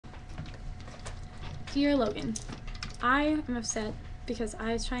Dear Logan, I am upset because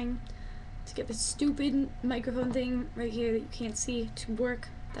I was trying to get this stupid microphone thing right here that you can't see to work,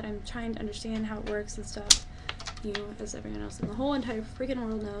 that I'm trying to understand how it works and stuff. You know, as everyone else in the whole entire freaking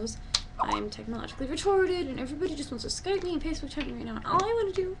world knows, I'm technologically retarded and everybody just wants to Skype me and Facebook chat me right now. All I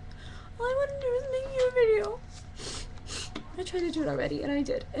want to do is make you a video. I tried to do it already, and I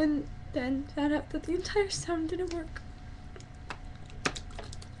did, and then found out that the entire sound didn't work.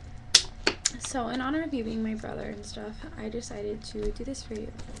 So, in honor of you being my brother and stuff, I decided to do this for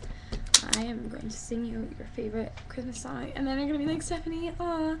you. I am going to sing you your favorite Christmas song, and then you're going to be like, Stephanie,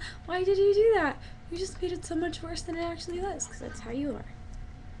 aw, why did you do that? You just made it so much worse than it actually was, because that's how you are.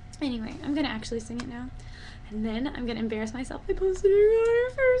 Anyway, I'm going to actually sing it now, and then I'm going to embarrass myself by posting it on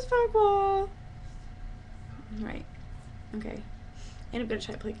your Facebook wall. Right. Okay. And I'm going to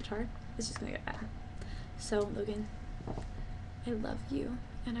try to play guitar. It's just going to get bad. So, Logan, I love you,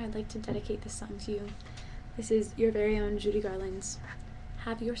 and I'd like to dedicate this song to you. This is your very own Judy Garland's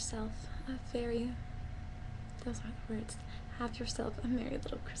Have Yourself a Very... Those are the words. Have yourself a merry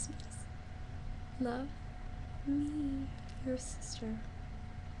little Christmas. Love me, your sister.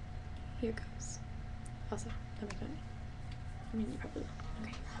 Here goes. Also, let me find it. I mean, you probably will.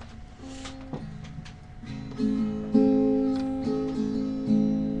 Okay.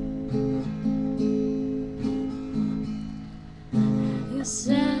 Have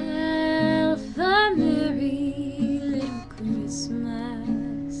yourself a merry little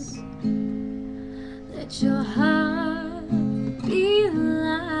Christmas. Let your heart be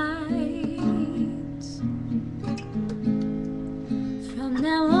light. From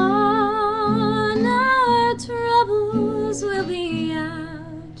now on, our troubles will be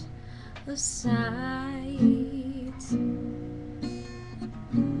out of sight.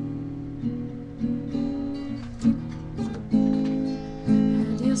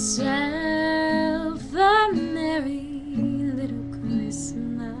 Have yourself a merry little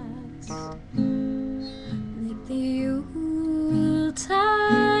Christmas. Make the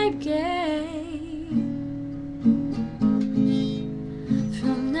Yuletide gay.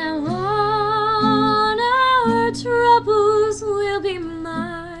 From now on, our troubles will be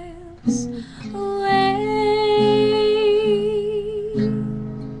miles away.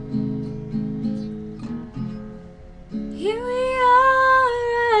 Here we are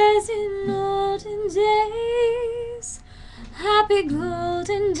as in olden days, happy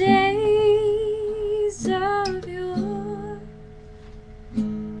golden days of yore.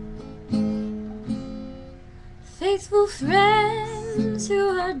 Faithful friends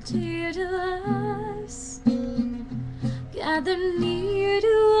who are dear to us, gather near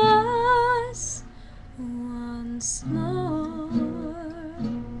to us once more.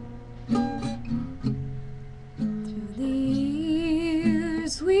 Through the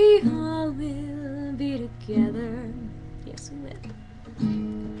years we all will be together. Yes, we will.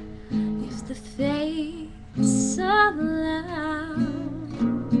 If the fates allow.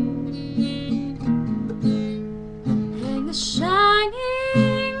 Hang a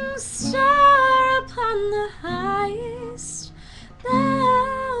shining star upon the highest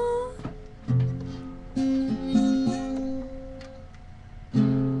bough,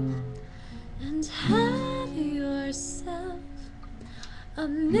 and have yourself a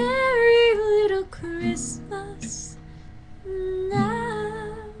merry little Christmas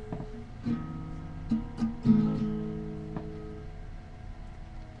now.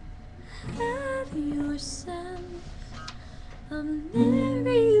 Have yourself a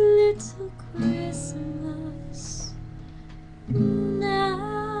merry little Christmas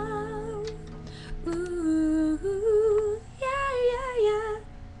now. Ooh, yeah.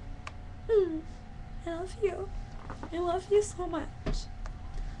 I love you. I love you so much.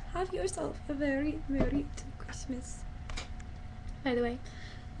 Have yourself a very merry little Christmas. By the way,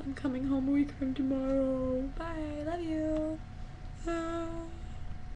 I'm coming home a week from tomorrow. Bye.